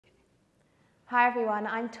Hi everyone,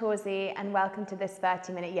 I'm Torzi and welcome to this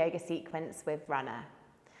 30-minute yoga sequence with Runna.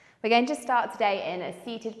 We're going to start today in a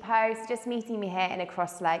seated pose, just meeting me here in a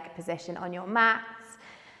cross-legged position on your mat,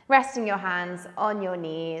 resting your hands on your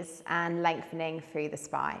knees and lengthening through the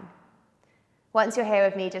spine. Once you're here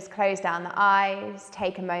with me, just close down the eyes,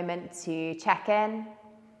 take a moment to check in,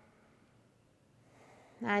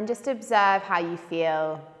 and just observe how you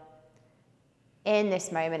feel in this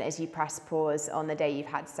moment as you press pause on the day you've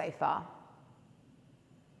had so far.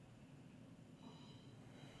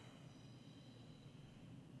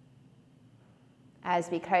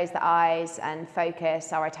 As we close the eyes and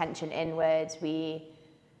focus our attention inward, we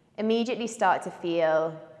immediately start to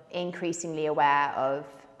feel increasingly aware of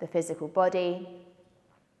the physical body,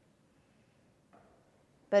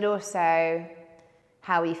 but also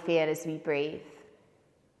how we feel as we breathe.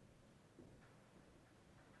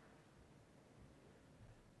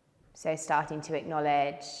 So starting to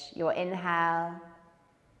acknowledge your inhale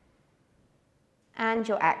and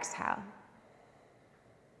your exhale.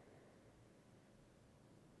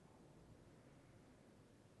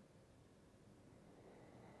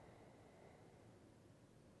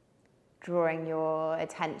 Drawing your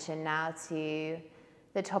attention now to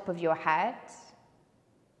the top of your head.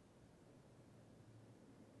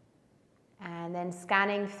 And then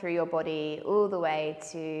scanning through your body all the way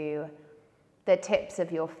to the tips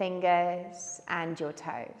of your fingers and your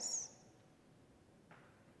toes.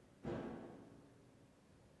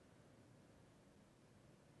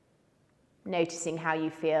 Noticing how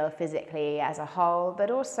you feel physically as a whole,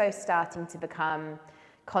 but also starting to become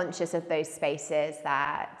conscious of those spaces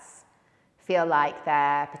that feel like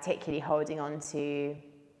they're particularly holding on to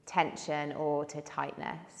tension or to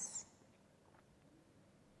tightness.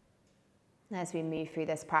 As we move through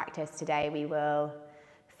this practice today, we will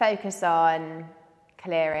focus on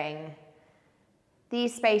clearing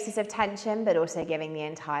these spaces of tension, but also giving the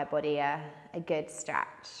entire body a good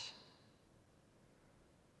stretch.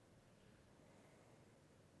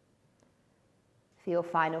 For your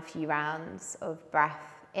final few rounds of breath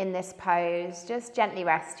in this pose, just gently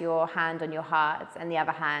rest your hand on your heart and the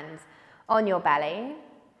other hand on your belly.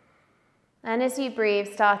 And as you breathe,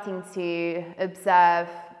 starting to observe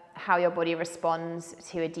how your body responds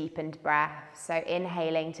to a deepened breath. So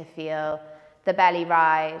inhaling to feel the belly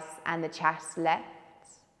rise and the chest lift.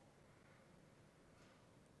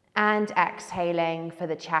 And exhaling for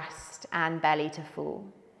the chest and belly to fall.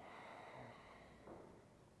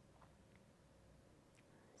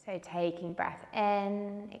 So taking breath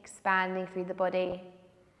in, expanding through the body,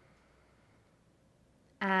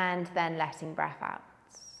 and then letting breath out.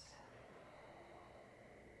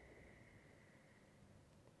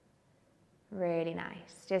 Really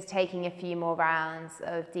nice. Just taking a few more rounds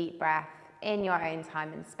of deep breath in your own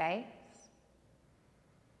time and space.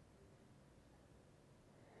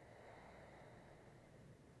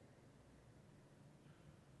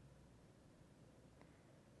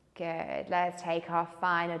 Good. Let's take our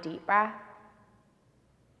final deep breath.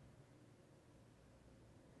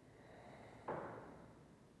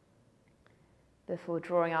 Before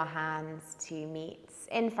drawing our hands to meet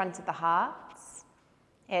in front of the heart.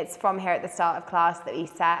 It's from here at the start of class that we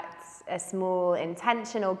set a small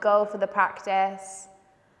intention or goal for the practice,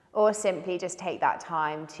 or simply just take that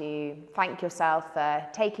time to thank yourself for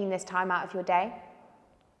taking this time out of your day.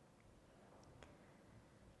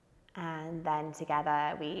 And then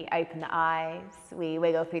together we open the eyes, we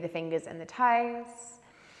wiggle through the fingers and the toes.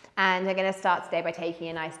 And we're going to start today by taking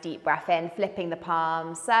a nice deep breath in, flipping the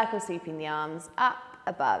palms, circle sweeping the arms up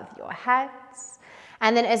above your head.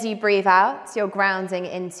 And then as you breathe out, you're grounding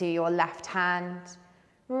into your left hand,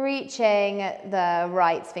 reaching the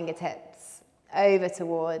right fingertips over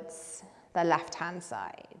towards the left hand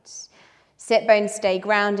side. Sit bones stay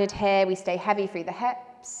grounded here, we stay heavy through the hips.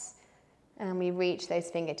 And we reach those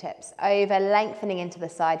fingertips over, lengthening into the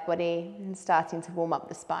side body and starting to warm up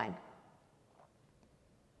the spine.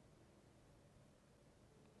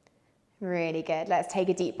 Really good. Let's take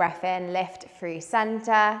a deep breath in, lift through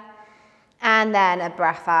center, and then a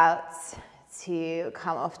breath out to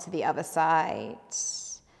come off to the other side.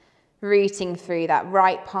 Rooting through that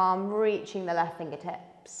right palm, reaching the left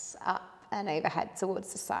fingertips up and overhead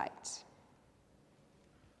towards the side.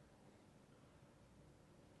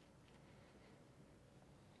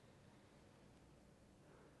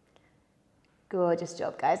 Gorgeous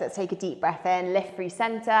job, guys. Let's take a deep breath in, lift through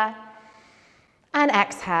center, and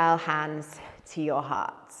exhale, hands to your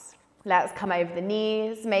hearts. Let's come over the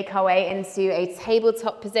knees, make our way into a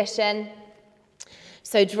tabletop position.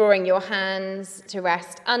 So drawing your hands to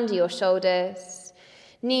rest under your shoulders,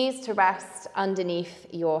 knees to rest underneath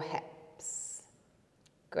your hips.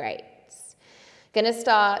 Great. Going to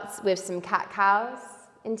start with some cat-cows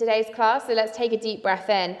in today's class. So let's take a deep breath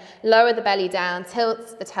in, lower the belly down,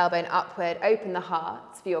 tilt the tailbone upward, open the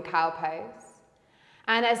heart for your cow pose.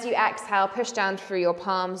 And as you exhale, push down through your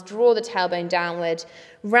palms, draw the tailbone downward,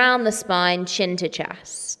 round the spine, chin to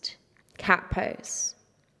chest. Cat pose.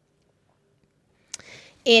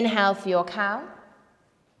 Inhale for your cow.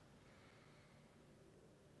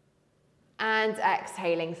 And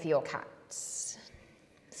exhaling for your cat.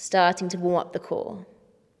 Starting to warm up the core.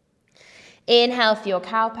 Inhale for your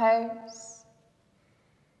cow pose.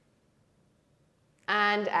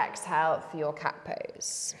 And exhale for your cat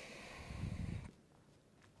pose.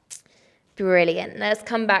 Brilliant. Let's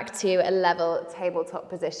come back to a level tabletop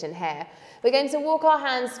position here. We're going to walk our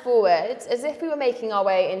hands forward as if we were making our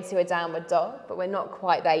way into a downward dog, but we're not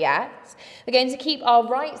quite there yet. We're going to keep our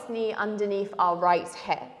right knee underneath our right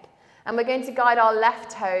hip. And we're going to guide our left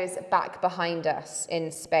toes back behind us in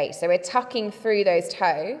space. So we're tucking through those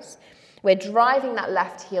toes. We're driving that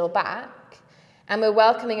left heel back. And we're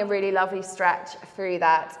welcoming a really lovely stretch through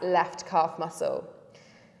that left calf muscle.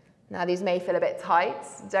 Now these may feel a bit tight.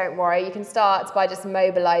 Don't worry. You can start by just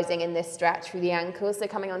mobilizing in this stretch through the ankles. So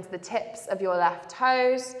coming onto the tips of your left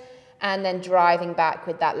toes and then driving back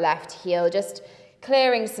with that left heel. Just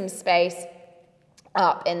clearing some space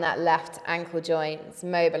up in that left ankle joint,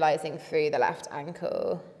 mobilizing through the left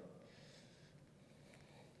ankle.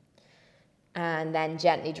 And then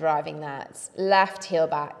gently driving that left heel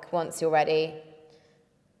back once you're ready.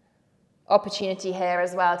 Opportunity here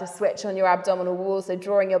as well to switch on your abdominal wall, so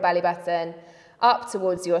drawing your belly button up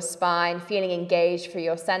towards your spine, feeling engaged through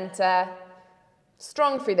your center,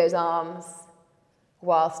 strong through those arms,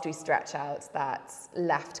 whilst we stretch out that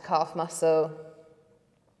left calf muscle.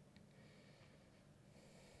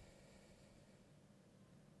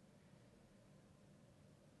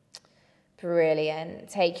 Brilliant.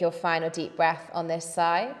 Take your final deep breath on this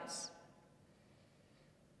side.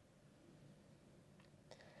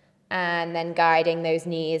 And then guiding those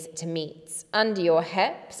knees to meet under your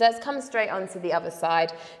hips. So let's come straight onto the other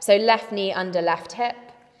side. So left knee under left hip.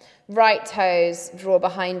 Right toes draw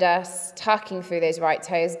behind us, tucking through those right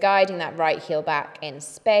toes, guiding that right heel back in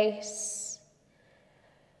space.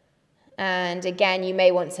 And again, you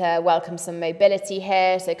may want to welcome some mobility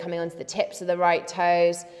here. So coming onto the tips of the right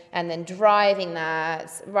toes and then driving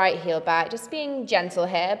that right heel back. Just being gentle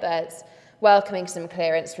here, but welcoming some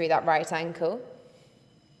clearance through that right ankle.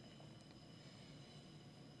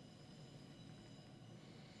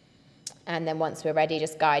 And then once we're ready,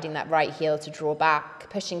 just guiding that right heel to draw back,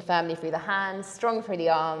 pushing firmly through the hands, strong through the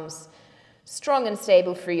arms, strong and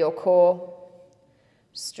stable through your core,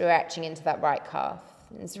 stretching into that right calf.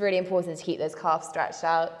 And it's really important to keep those calves stretched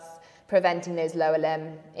out, preventing those lower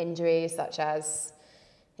limb injuries such as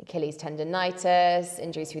Achilles tendonitis,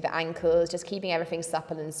 injuries through the ankles, just keeping everything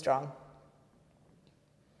supple and strong.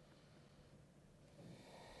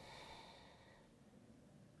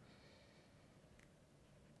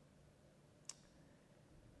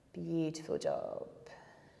 Beautiful job.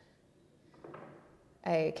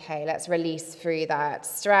 Okay, let's release through that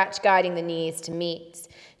stretch, guiding the knees to meet.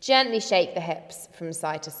 Gently shake the hips from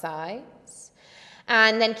side to side.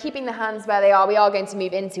 And then keeping the hands where they are, we are going to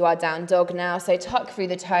move into our down dog now. So tuck through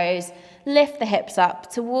the toes, lift the hips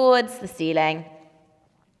up towards the ceiling,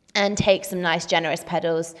 and take some nice generous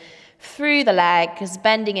pedals through the legs,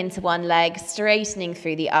 bending into one leg, straightening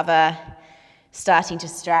through the other, starting to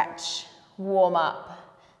stretch, warm up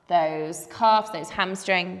those calves, those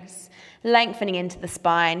hamstrings, lengthening into the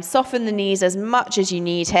spine. Soften the knees as much as you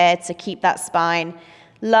need here to keep that spine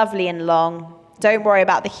lovely and long. Don't worry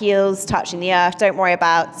about the heels touching the earth. Don't worry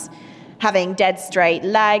about having dead straight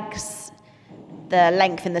legs. The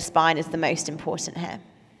length in the spine is the most important here.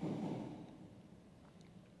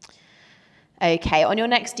 Okay, on your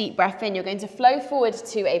next deep breath in, you're going to flow forward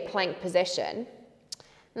to a plank position.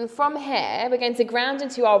 And from here, we're going to ground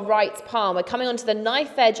into our right palm. We're coming onto the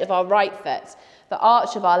knife edge of our right foot, the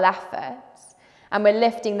arch of our left foot, and we're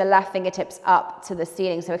lifting the left fingertips up to the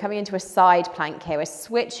ceiling. So we're coming into a side plank here. We're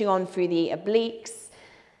switching on through the obliques,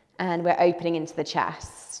 and we're opening into the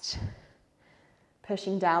chest.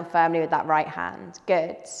 Pushing down firmly with that right hand.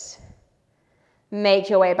 Good. Make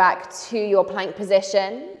your way back to your plank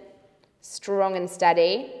position, strong and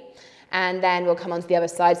steady. And then we'll come onto the other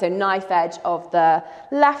side. So knife edge of the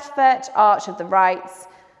left foot, arch of the right.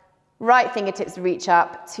 Right fingertips reach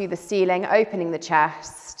up to the ceiling, opening the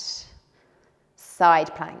chest.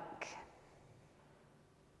 Side plank.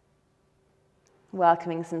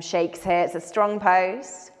 Welcoming some shakes here. It's a strong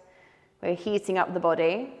pose. We're heating up the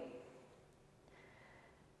body.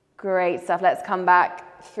 Great stuff. Let's come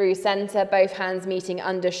back through center, both hands meeting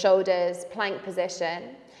under shoulders, plank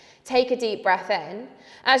position. Take a deep breath in.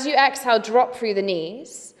 As you exhale, drop through the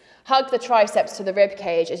knees. Hug the triceps to the rib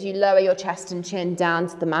cage as you lower your chest and chin down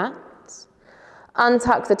to the mat.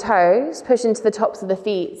 Untuck the toes, push into the tops of the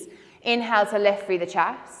feet. Inhale to lift through the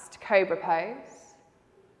chest, cobra pose.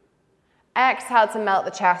 Exhale to melt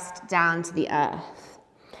the chest down to the earth.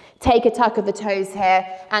 Take a tuck of the toes here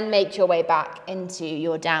and make your way back into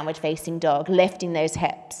your downward facing dog, lifting those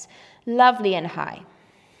hips lovely and high.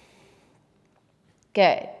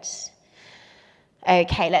 Good.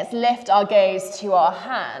 Okay, let's lift our gaze to our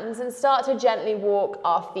hands and start to gently walk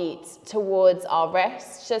our feet towards our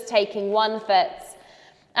wrists, just taking one foot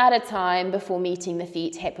at a time before meeting the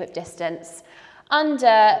feet hip-width distance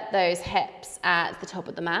under those hips at the top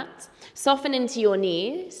of the mat. Soften into your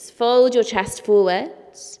knees, fold your chest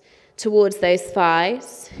forwards towards those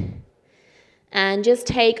thighs, and just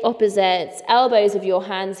take opposite elbows of your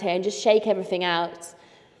hands here and just shake everything out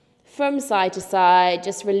from side to side,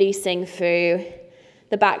 just releasing through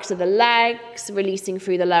the backs of the legs, releasing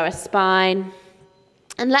through the lower spine.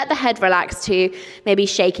 And let the head relax too, maybe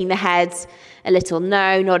shaking the head a little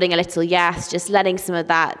no, nodding a little yes, just letting some of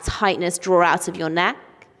that tightness draw out of your neck.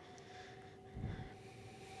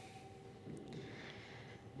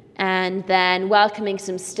 And then welcoming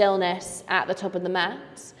some stillness at the top of the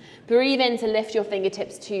mat. Breathe in to lift your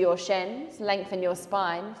fingertips to your shins, lengthen your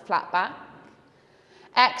spine, flat back.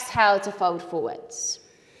 Exhale to fold forwards.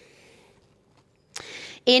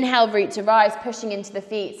 Inhale, root to rise, pushing into the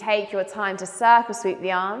feet. Take your time to circle sweep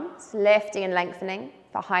the arms, lifting and lengthening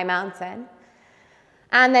for high mountain.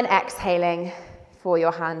 And then exhaling for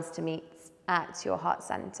your hands to meet at your heart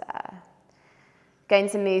center. Going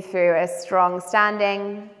to move through a strong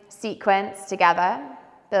standing sequence together,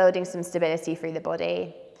 building some stability through the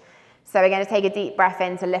body. So we're going to take a deep breath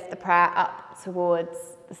in to lift the prayer up towards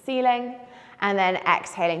the ceiling, and then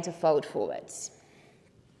exhaling to fold forwards.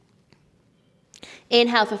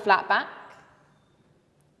 Inhale for flat back.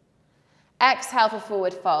 Exhale for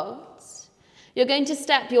forward folds. You're going to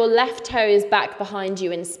step your left toes back behind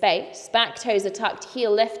you in space. Back toes are tucked,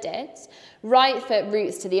 heel lifted. Right foot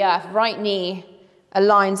roots to the earth. Right knee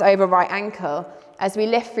aligns over right ankle as we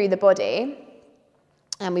lift through the body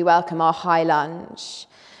and we welcome our high lunge.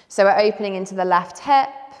 So we're opening into the left hip.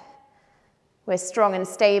 We're strong and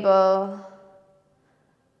stable.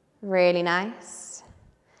 Really nice.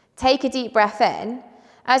 Take a deep breath in.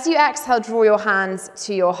 As you exhale, draw your hands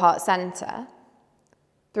to your heart center.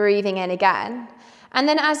 Breathing in again. And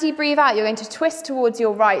then as you breathe out, you're going to twist towards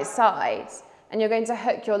your right side and you're going to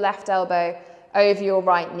hook your left elbow over your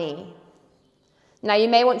right knee. Now you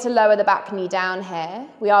may want to lower the back knee down here.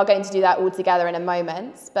 We are going to do that all together in a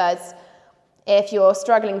moment, but if you're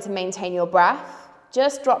struggling to maintain your breath,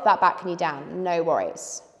 just drop that back knee down, no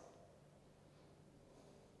worries.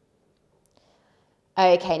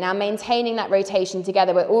 Okay, now maintaining that rotation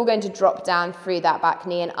together, we're all going to drop down through that back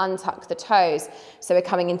knee and untuck the toes. So we're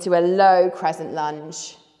coming into a low crescent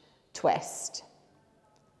lunge twist.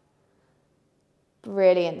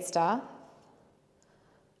 Brilliant stuff.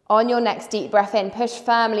 On your next deep breath in, push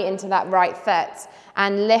firmly into that right foot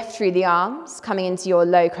and lift through the arms, coming into your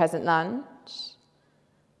low crescent lunge.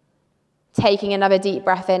 Taking another deep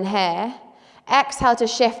breath in here. Exhale to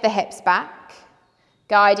shift the hips back,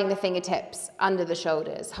 guiding the fingertips under the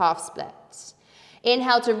shoulders, half split.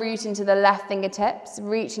 Inhale to root into the left fingertips,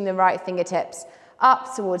 reaching the right fingertips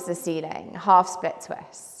up towards the ceiling, half split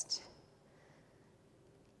twist.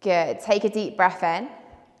 Good, take a deep breath in.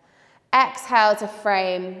 Exhale to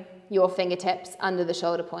frame your fingertips under the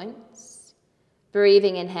shoulder points.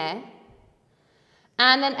 Breathing in here.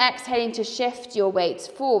 And then exhaling to shift your weight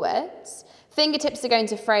forwards. Fingertips are going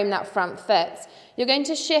to frame that front foot. You're going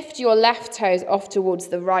to shift your left toes off towards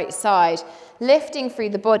the right side, lifting through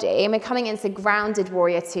the body, and we're coming into grounded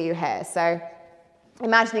warrior two here. So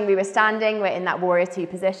imagining we were standing, we're in that warrior two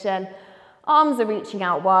position. Arms are reaching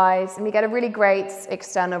out wide, and we get a really great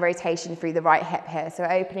external rotation through the right hip here. So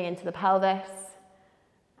we're opening into the pelvis,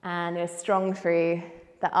 and we're strong through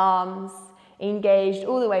the arms, engaged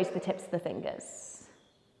all the way to the tips of the fingers.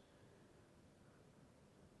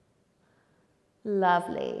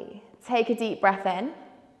 Lovely. Take a deep breath in.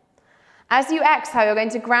 As you exhale, you're going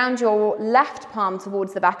to ground your left palm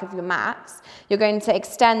towards the back of your mat. You're going to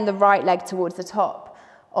extend the right leg towards the top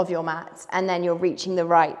of your mat, and then you're reaching the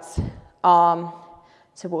right arm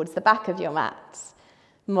towards the back of your mat.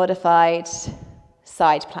 Modified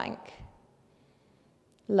side plank.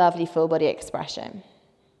 Lovely full body expression.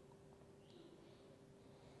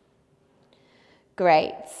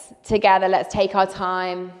 Great. Together, let's take our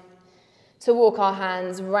time to walk our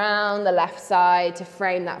hands round the left side to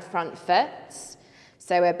frame that front foot.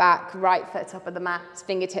 So we're back, right foot top of the mat,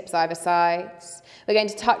 fingertips either side. We're going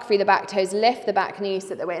to tuck through the back toes, lift the back knee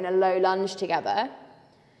so that we're in a low lunge together.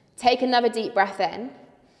 Take another deep breath in.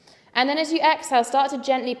 And then as you exhale, start to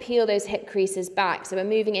gently peel those hip creases back. So we're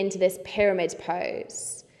moving into this pyramid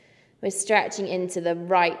pose. We're stretching into the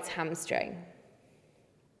right hamstring.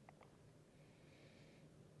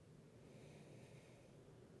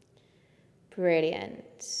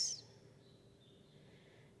 Brilliant.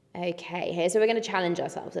 Okay, here, so we're going to challenge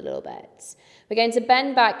ourselves a little bit. We're going to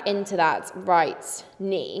bend back into that right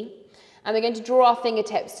knee, and we're going to draw our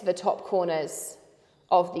fingertips to the top corners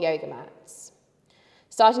of the yoga mats.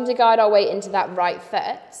 Starting to guide our weight into that right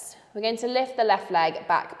foot, we're going to lift the left leg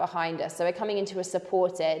back behind us. So we're coming into a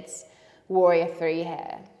supported warrior 3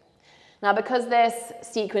 here. Now, because this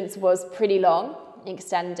sequence was pretty long,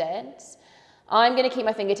 extended, I'm going to keep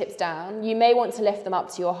my fingertips down. You may want to lift them up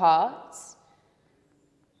to your heart,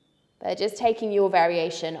 but just taking your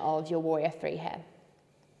variation of your warrior 3 here.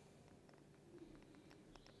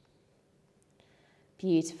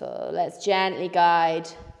 Beautiful. Let's gently guide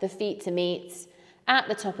the feet to meet at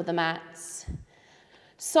the top of the mats.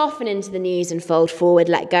 Soften into the knees and fold forward,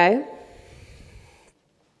 let go.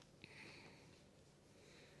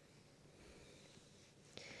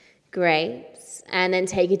 Great. And then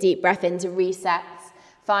take a deep breath in to reset.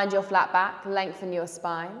 Find your flat back, lengthen your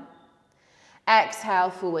spine. Exhale,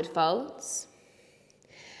 forward folds.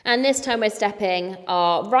 And this time we're stepping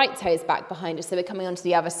our right toes back behind us, so we're coming onto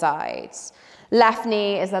the other side. Left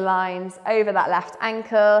knee is aligned over that left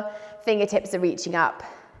ankle. Fingertips are reaching up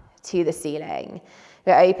to the ceiling.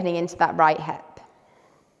 We're opening into that right hip.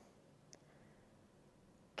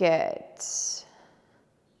 Good.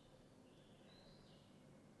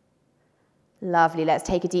 Lovely. Let's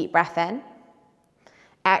take a deep breath in.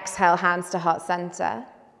 Exhale, hands to heart center.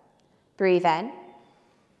 Breathe in.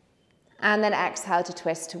 And then exhale to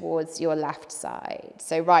twist towards your left side.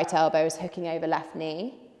 So right elbow is hooking over left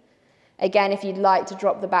knee. Again, if you'd like to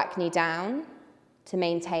drop the back knee down to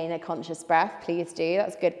maintain a conscious breath, please do.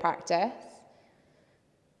 That's good practice.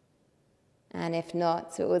 And if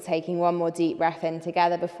not, so we're taking one more deep breath in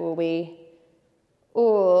together before we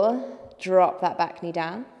all drop that back knee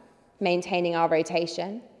down, maintaining our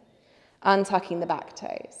rotation, untucking the back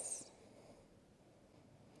toes.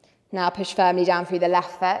 Now push firmly down through the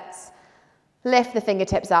left foot. Lift the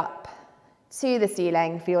fingertips up to the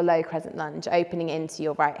ceiling for your low crescent lunge, opening into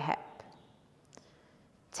your right hip.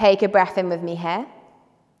 Take a breath in with me here.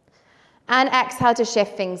 And exhale to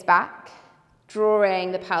shift things back,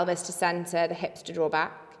 drawing the pelvis to center, the hips to draw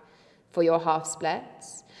back for your half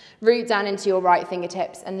splits. Root down into your right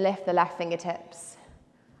fingertips and lift the left fingertips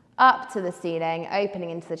up to the ceiling,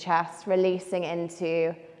 opening into the chest, releasing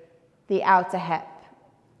into the outer hip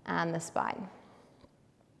and the spine.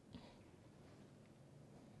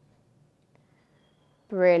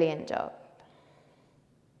 Brilliant job.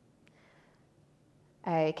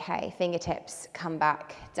 Okay, fingertips come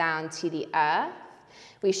back down to the earth.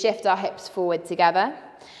 We shift our hips forward together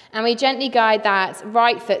and we gently guide that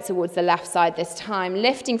right foot towards the left side this time,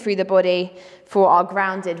 lifting through the body for our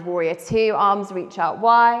grounded warrior 2. Arms reach out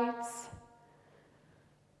wide.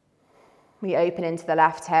 We open into the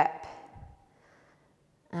left hip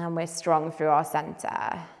and we're strong through our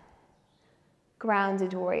center.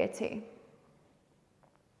 Grounded warrior 2.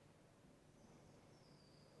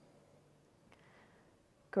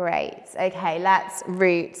 Great. Okay, let's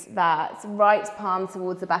root that right palm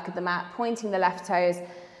towards the back of the mat, pointing the left toes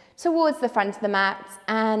towards the front of the mat,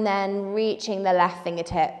 and then reaching the left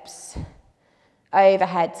fingertips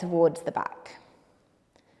overhead towards the back.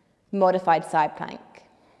 Modified side plank.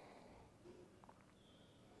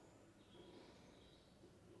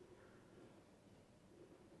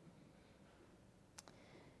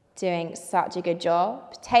 Doing such a good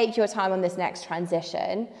job. Take your time on this next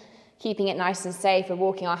transition. Keeping it nice and safe, we're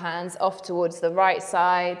walking our hands off towards the right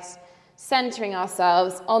side, centering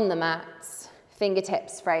ourselves on the mats,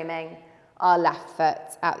 fingertips framing our left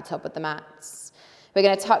foot at the top of the mats. We're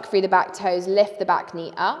going to tuck through the back toes, lift the back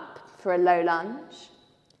knee up for a low lunge.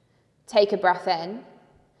 Take a breath in,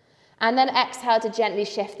 and then exhale to gently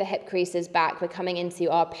shift the hip creases back. We're coming into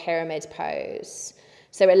our pyramid pose.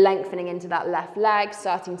 So we're lengthening into that left leg,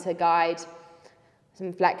 starting to guide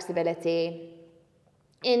some flexibility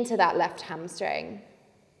into that left hamstring.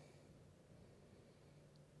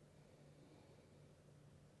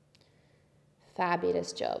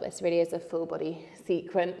 Fabulous job. This really is a full body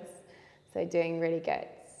sequence, so doing really good.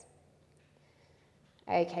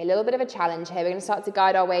 Okay, a little bit of a challenge here. We're going to start to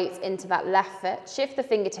guide our weight into that left foot. Shift the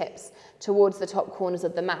fingertips towards the top corners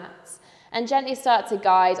of the mat. And gently start to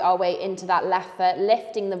guide our way into that left foot,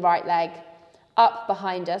 lifting the right leg up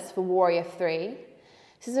behind us for warrior 3.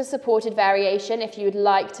 This is a supported variation if you would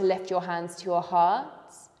like to lift your hands to your heart,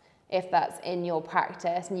 if that's in your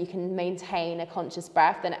practice and you can maintain a conscious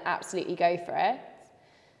breath, then absolutely go for it.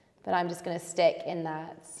 But I'm just going to stick in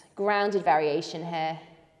that grounded variation here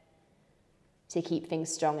to keep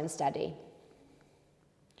things strong and steady.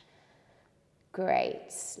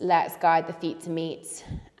 Great. Let's guide the feet to meet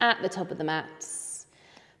at the top of the mat.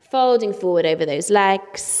 Folding forward over those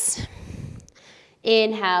legs.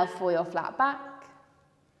 Inhale for your flat back.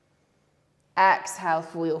 Exhale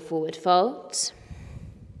for your forward fold.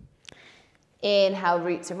 Inhale,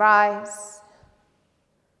 root to rise.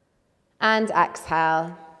 And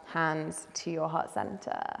exhale, hands to your heart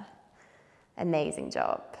center. Amazing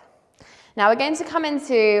job. Now we're going to come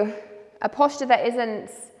into a posture that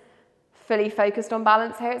isn't fully focused on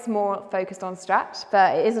balance here, it's more focused on stretch,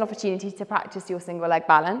 but it is an opportunity to practice your single leg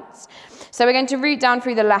balance. So we're going to root down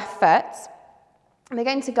through the left foot, and we're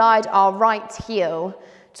going to guide our right heel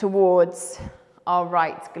towards our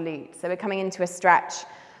right glute. So we're coming into a stretch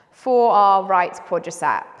for our right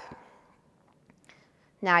quadricep.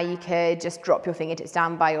 Now you could just drop your fingertips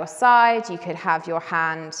down by your side, you could have your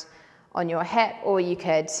hand on your hip, or you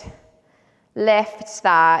could lift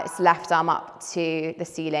that left arm up to the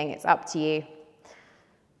ceiling. It's up to you.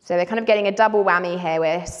 So we're kind of getting a double whammy here.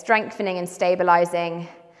 We're strengthening and stabilizing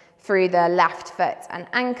through the left foot and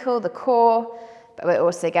ankle, the core, but we're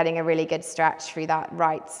also getting a really good stretch through that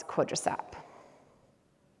right quadricep.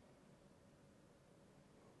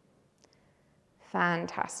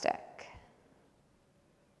 Fantastic.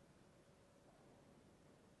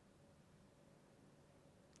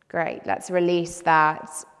 Great. Let's release that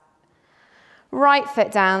right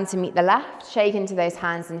foot down to meet the left, shake into those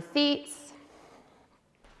hands and feet,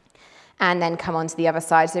 and then come onto the other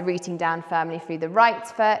side. So rooting down firmly through the right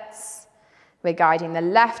foot. We're guiding the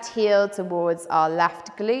left heel towards our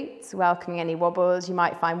left glute, welcoming any wobbles. You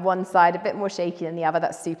might find one side a bit more shaky than the other,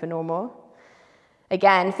 that's super normal.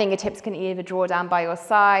 Again, fingertips can either draw down by your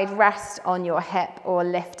side, rest on your hip, or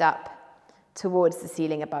lift up towards the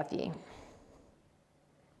ceiling above you.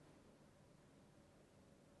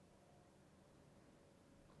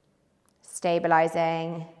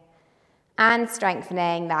 Stabilizing and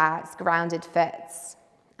strengthening that grounded foot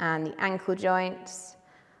and the ankle joints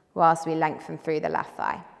whilst we lengthen through the left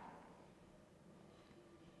thigh.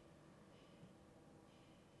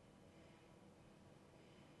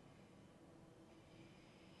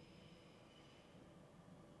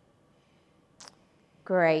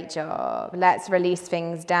 Great job. Let's release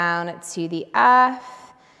things down to the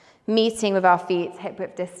earth, meeting with our feet hip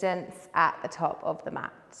width distance at the top of the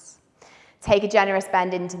mat. Take a generous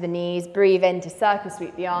bend into the knees, breathe in to circle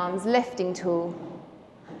sweep the arms, lifting tall,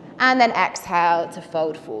 and then exhale to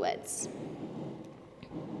fold forwards.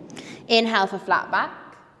 Inhale for flat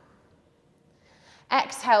back.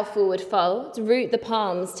 Exhale, forward fold. Root the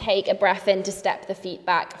palms, take a breath in to step the feet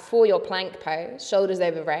back for your plank pose, shoulders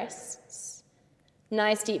over wrists.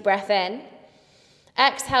 Nice deep breath in.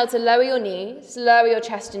 Exhale to lower your knees, lower your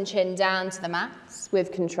chest and chin down to the mat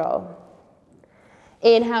with control.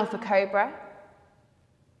 Inhale for cobra.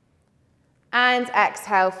 And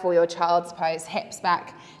exhale for your child's pose. Hips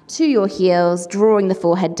back to your heels, drawing the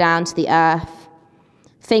forehead down to the earth.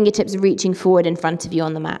 Fingertips reaching forward in front of you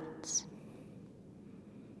on the mat.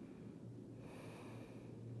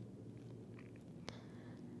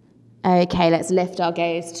 Okay, let's lift our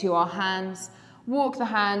gaze to our hands. Walk the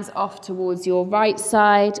hands off towards your right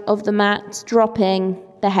side of the mat, dropping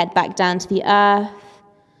the head back down to the earth.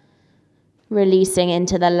 Releasing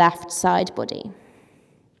into the left side body.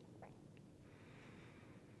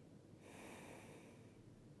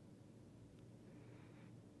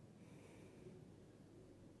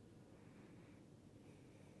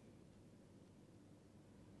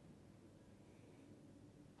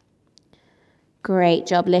 Great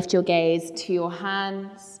job. Lift your gaze to your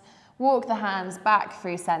hands. Walk the hands back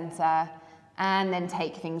through center and then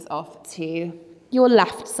take things off to your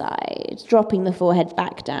left side, dropping the forehead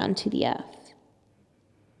back down to the earth.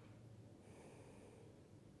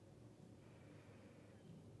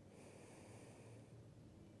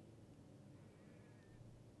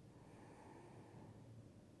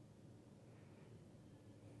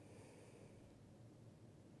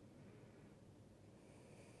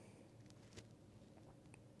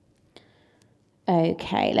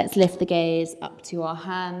 Okay, let's lift the gaze up to our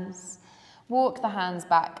hands. Walk the hands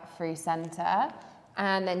back through center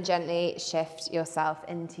and then gently shift yourself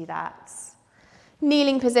into that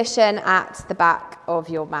kneeling position at the back of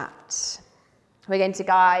your mat. We're going to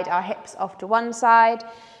guide our hips off to one side,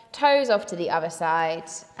 toes off to the other side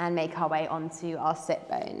and make our way onto our sit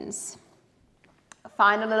bones.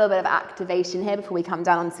 Find a little bit of activation here before we come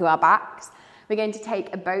down onto our backs. We're going to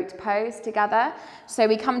take a boat pose together. So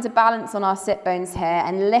we come to balance on our sit bones here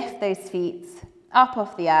and lift those feet up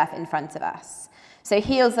off the earth in front of us. So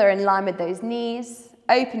heels are in line with those knees,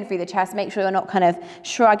 open through the chest. Make sure you're not kind of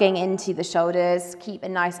shrugging into the shoulders. Keep a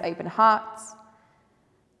nice open heart.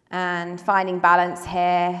 And finding balance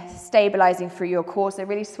here, stabilizing through your core. So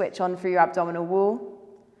really switch on through your abdominal wall.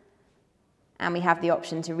 And we have the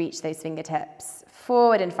option to reach those fingertips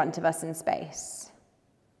forward in front of us in space.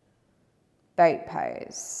 Boat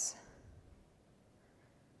pose.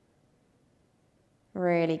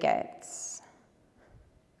 Really good.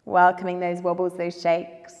 Welcoming those wobbles, those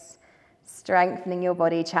shakes. Strengthening your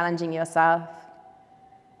body, challenging yourself.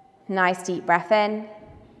 Nice deep breath in.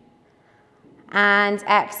 And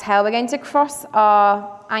exhale, we're going to cross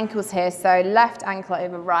our ankles here. So left ankle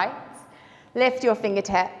over right. Lift your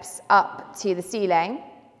fingertips up to the ceiling.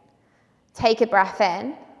 Take a breath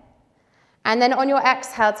in. And then on your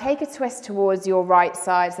exhale, take a twist towards your right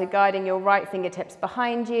side. So guiding your right fingertips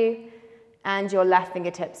behind you and your left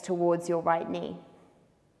fingertips towards your right knee.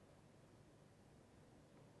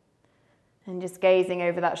 And just gazing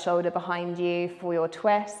over that shoulder behind you for your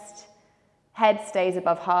twist. Head stays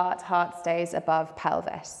above heart, heart stays above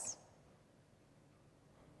pelvis.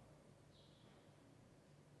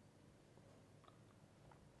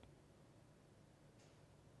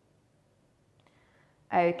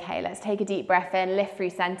 Okay, let's take a deep breath in, lift through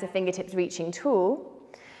center, fingertips reaching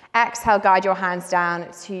tall. Exhale, guide your hands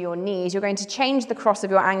down to your knees. You're going to change the cross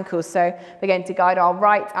of your ankles. So we're going to guide our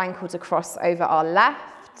right ankle to cross over our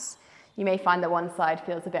left. You may find that one side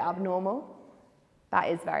feels a bit abnormal. That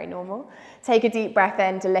is very normal. Take a deep breath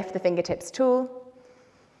in to lift the fingertips tall.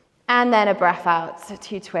 And then a breath out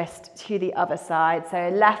to twist to the other side. So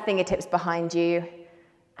left fingertips behind you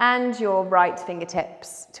and your right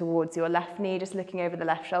fingertips towards your left knee, just looking over the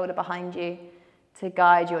left shoulder behind you to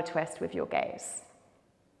guide your twist with your gaze.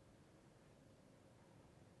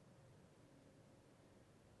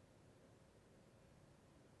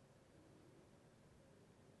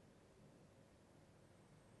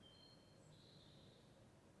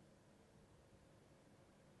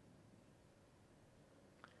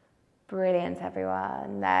 Brilliant,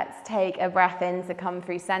 everyone. Let's take a breath in to come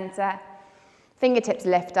through center. Fingertips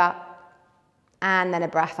lift up, and then a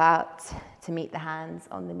breath out to meet the hands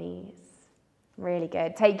on the knees. Really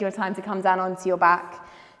good. Take your time to come down onto your back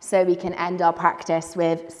so we can end our practice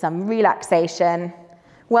with some relaxation.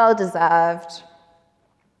 Well deserved.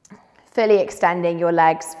 Fully extending your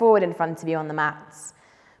legs forward in front of you on the mats.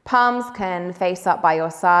 Palms can face up by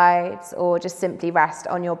your sides or just simply rest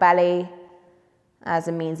on your belly as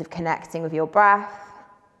a means of connecting with your breath.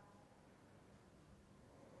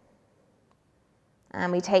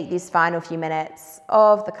 And we take these final few minutes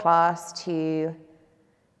of the class to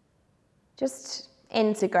just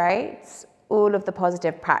integrate all of the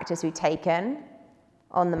positive practice we've taken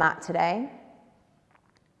on the mat today.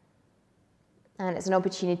 And it's an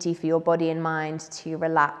opportunity for your body and mind to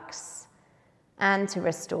relax and to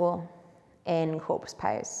restore in corpse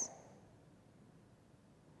pose.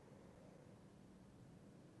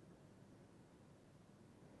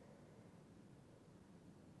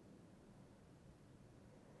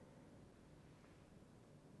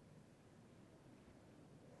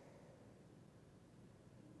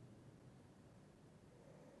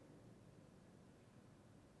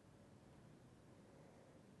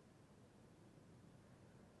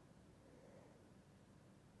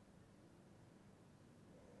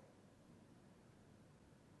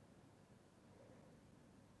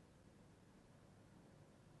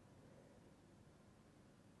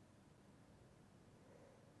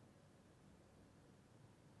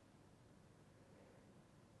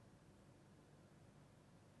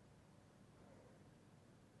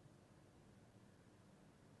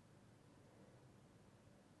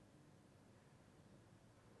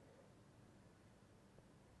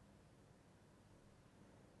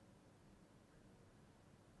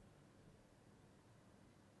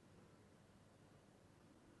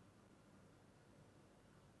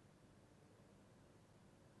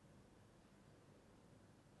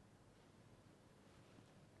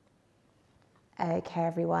 Okay,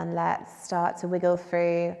 everyone, let's start to wiggle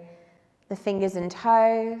through the fingers and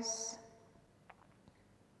toes.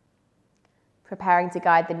 Preparing to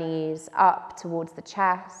guide the knees up towards the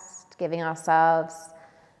chest, giving ourselves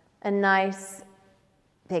a nice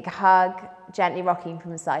big hug, gently rocking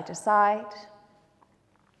from side to side.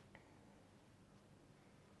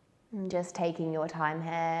 And just taking your time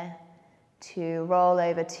here to roll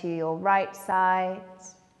over to your right side,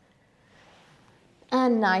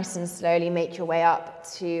 And nice and slowly make your way up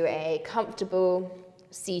to a comfortable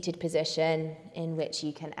seated position in which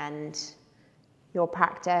you can end your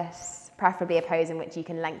practice, preferably a pose in which you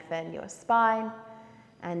can lengthen your spine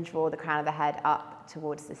and draw the crown of the head up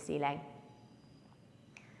towards the ceiling.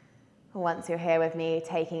 Once you're here with me,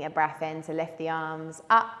 taking a breath in to lift the arms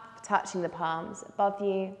up, touching the palms above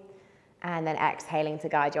you, and then exhaling to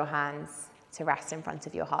guide your hands to rest in front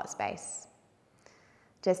of your heart space.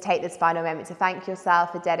 Just take this final moment to thank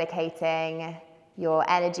yourself for dedicating your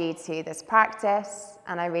energy to this practice,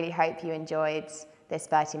 and I really hope you enjoyed this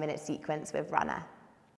 30-minute sequence with Runna.